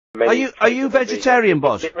Are you vegetarian,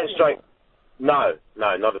 boss? No,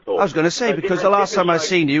 not at all. I was going to say, because the last time I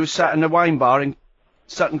seen you was sat in a wine bar in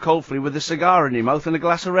Sutton Coldfield with a cigar in your mouth and a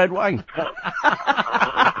glass of red wine.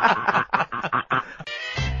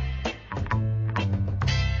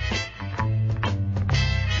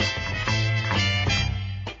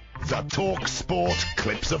 The talkSPORT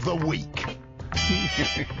Clips of the Week.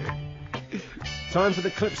 Time for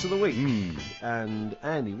the Clips of the Week. And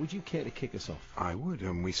Andy, would you care to kick us off? I would,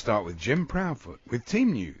 and we start with Jim Proudfoot with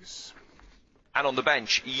team news. And on the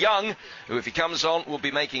bench, Young, who if he comes on will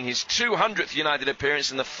be making his 200th United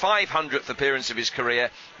appearance and the 500th appearance of his career.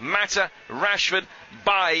 Mata, Rashford,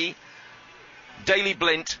 Bailly, Daley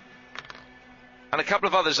Blint, and a couple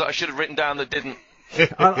of others that I should have written down that didn't.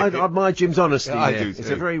 I admire Jim's honesty. I there. do too. It's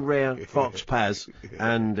a very rare Fox Paz,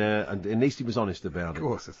 and at least he was honest about it. Of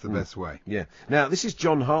course, that's the best way. Yeah. Now, this is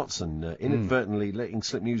John Hartson inadvertently letting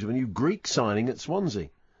slip news of a new Greek signing at Swansea.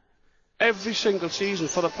 Every single season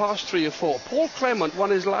for the past 3 or 4. Paul Clement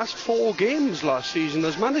won his last 4 games last season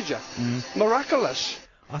as manager. Miraculous.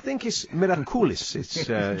 I think it's Mirakoulis. It's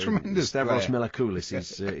tremendous Stavros player.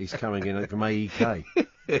 Mirakoulis. He's coming in from AEK.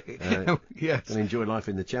 Yes. And enjoy life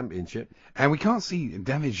in the Championship. And we can't see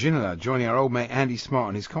David Ginola joining our old mate Andy Smart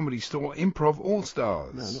on his comedy store Improv All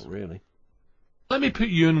Stars. No, not really. Let me put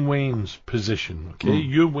you in Wayne's position, okay?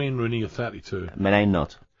 You're Wayne Rooney, you're 32. Man, I'm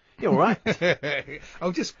not. You're all right.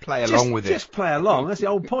 Oh, just play along with it. Just play along. That's the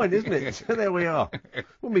whole point, isn't it? So there we are.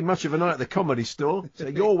 Wouldn't be much of a night at the comedy store. So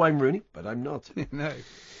you're Wayne Rooney, but I'm not. No.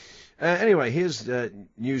 Anyway, here's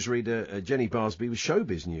newsreader Jenny Barsby with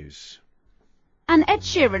Showbiz News. And Ed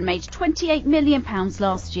Sheeran made £28 million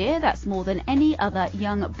last year. That's more than any other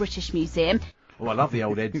young British museum. Oh, I love the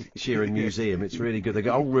old Ed Sheeran Museum. It's really good. They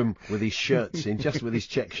got a whole room with his shirts in, just with his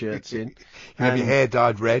check shirts in. Have your hair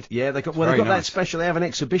dyed red? Yeah, they got that special. They have an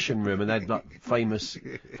exhibition room, and they've like famous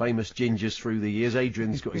gingers through the years.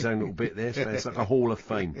 Adrian's got his own little bit there, so it's like a hall of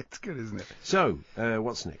fame. It's good, isn't it? So,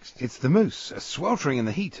 what's next? It's the Moose, sweltering in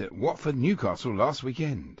the heat at Watford Newcastle last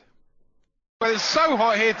weekend. Well, it's so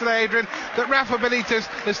hot here today, Adrian, that Rafa Benitez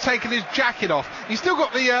has taken his jacket off. He's still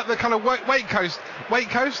got the kind of waistcoat.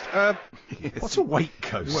 Yes. What's a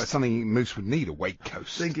waistcoat? Well, it's something Moose would need, a waistcoat.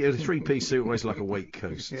 Think a 3-piece suit always like a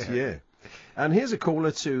waistcoat. Yeah. And here's a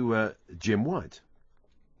caller to Jim White.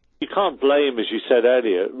 You can't blame, as you said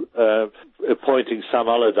earlier, appointing Sam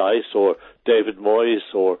Allardyce or David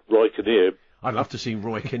Moyes or Roy Kinnear. I'd love to see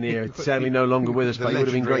Roy Kinnear, sadly no longer with us, but he would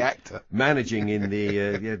have been great actor. Managing in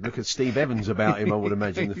the... look at Steve Evans about him, I would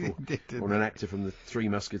imagine, or an actor from the Three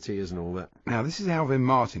Musketeers and all that. Now, this is Alvin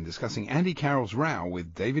Martin discussing Andy Carroll's row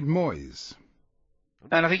with David Moyes.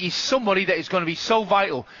 And I think he's somebody that is going to be so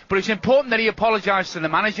vital. But it's important that he apologise to the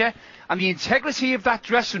manager, and the integrity of that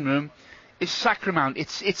dressing room is sacrosanct.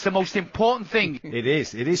 It's the most important thing. It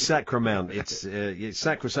is sacrosanct. It's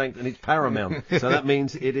sacrosanct and it's paramount. So that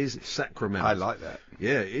means it is sacrosanct. I like that.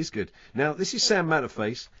 Yeah, it is good. Now, this is Sam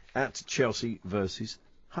Matterface at Chelsea versus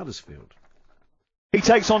Huddersfield. He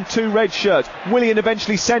takes on 2 red shirts. Willian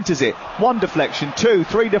eventually centres it. 1 deflection, 2,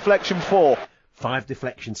 3 deflection, 4. 5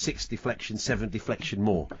 deflection, 6 deflection, 7 deflection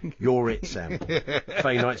more. You're it, Sam.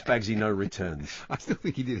 Fay Knight's Bagsy, no returns. I still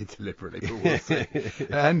think he did it deliberately, but we'll see.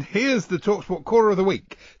 And here's the TalkSPORT Caller of the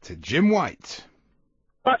Week to Jim White.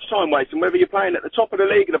 Much time wasting, whether you're playing at the top of the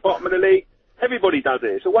league, at the bottom of the league. Everybody does it.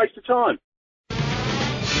 It's a waste of time.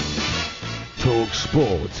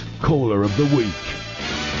 TalkSPORT Caller of the Week.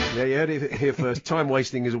 Yeah, you heard it here first. Time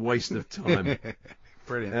wasting is a waste of time.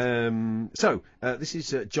 Brilliant. So, this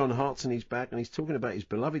is John Hartson. He's back, and he's talking about his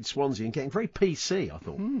beloved Swansea and getting very PC, I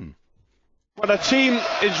thought. When a team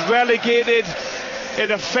is relegated,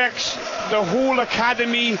 it affects the whole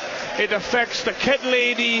academy. It affects the kit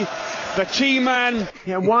lady, the team man.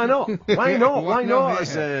 Yeah, why not? Why not? Why not?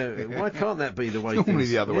 Why can't that be the way? It's normally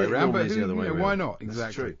the other way around, but the other way why not? Exactly.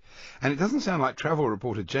 That's true. And it doesn't sound like travel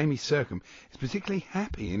reporter Jamie Sercombe is particularly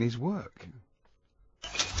happy in his work.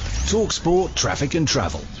 TalkSPORT Traffic and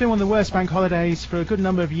Travel. It's been one of the worst bank holidays for a good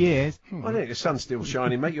number of years. I think the sun's still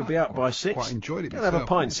shining, mate. You'll be out by 6. Quite enjoyed it. Go have a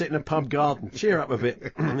pint, sit in a pub garden, cheer up a bit.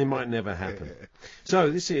 It might never happen. So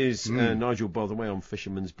this is Nigel Botherway on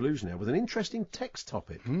Fisherman's Blues now with an interesting text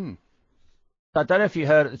topic. I don't know if you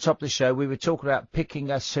heard at the top of the show, we were talking about picking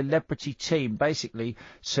a celebrity team, basically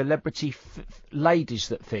celebrity ladies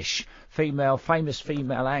that fish, famous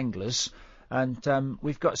female anglers. And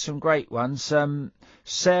we've got some great ones.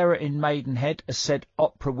 Sarah in Maidenhead has said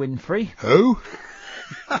Oprah Winfrey. Who?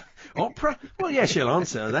 Oprah? Well, yeah, she'll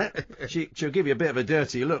answer that. She'll give you a bit of a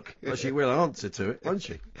dirty look, but she will answer to it, won't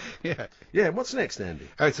she? Yeah. Yeah, what's next, Andy?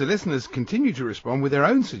 So listeners continue to respond with their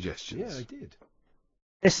own suggestions. Yeah, they did.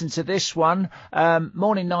 Listen to this one.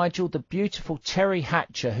 Morning, Nigel. The beautiful Terry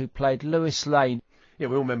Hatcher, who played Lewis Lane. Yeah,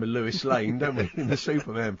 we all remember Lewis Lane, don't we, in the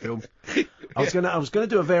Superman film? I was gonna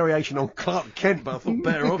do a variation on Clark Kent, but I thought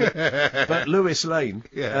better of it. But Lewis Lane,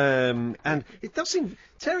 and it does seem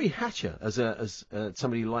Terry Hatcher as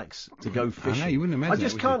somebody who likes to go fishing. I know, you wouldn't imagine. I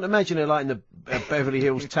just can't imagine her like in the Beverly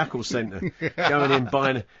Hills Tackle Centre, going in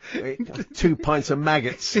buying 2 pints of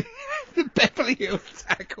maggots. The Beverly Hills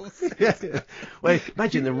Tackles. Yeah. Well,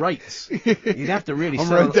 imagine the rates. You'd have to really on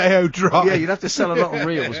sell Rodeo Drive. Yeah, you'd have to sell a lot of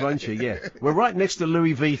reels, won't you? Yeah. We're right next to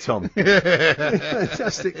Louis Vuitton.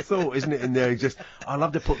 Fantastic thought, isn't it? In there, just I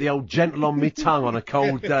love to put the old gentle on me tongue on a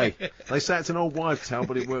cold day. They say it's an old wives' tale,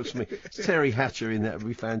 but it works for me. It's Terry Hatcher in there would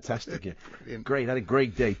be fantastic. Yeah. Great, had a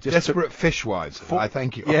great day. Just Desperate fishwives. I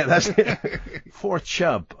thank you. Yeah, that's it. For a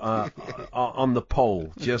chub on the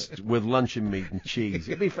pole, just with luncheon meat and cheese.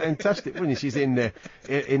 It'd be fantastic. When she's in there,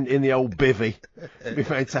 in the old bivvy, it'd be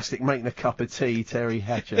fantastic making a cup of tea, Terry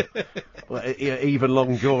Hatcher, or Eva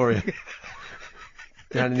Longoria,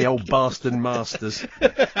 down in the old Barston Masters.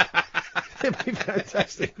 It'd be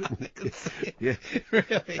fantastic, wouldn't it? Yeah.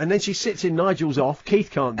 Really? And then she sits in Nigel's off. Keith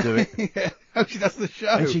can't do it. Yeah. Oh, she does the show.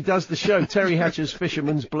 And she does the show. Terry Hatcher's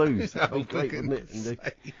Fisherman's Blues. That'd be Oh, great, for wouldn't it?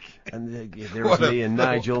 goodness And there's me and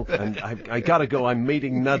Nigel. And I gotta go. I'm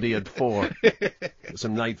meeting Nuddy at 4. For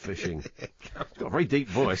some night fishing. She's got a very deep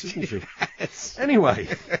voice, isn't she? Yes. Anyway.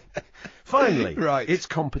 Finally. Right. It's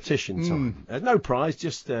competition time. No prize,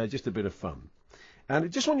 just a bit of fun. And I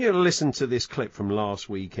just want you to listen to this clip from last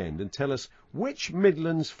weekend and tell us which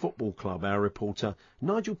Midlands football club our reporter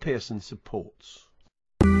Nigel Pearson supports.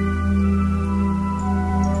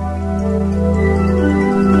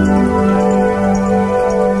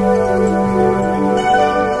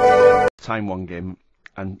 Time one game,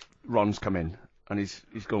 and Ron's come in, and he's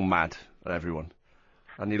going mad at everyone,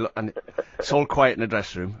 and it's all quiet in the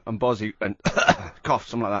dressing room, and Bozzy went cough,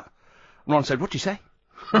 something like that. And Ron said, "What'd you say?"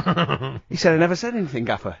 He said, "I never said anything,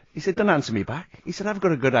 Gaffer." He said, "Don't answer me back." He said, "I've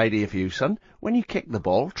got a good idea for you, son. When you kick the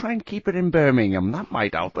ball, try and keep it in Birmingham. That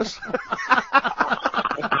might help us."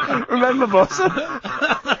 Remember, boss?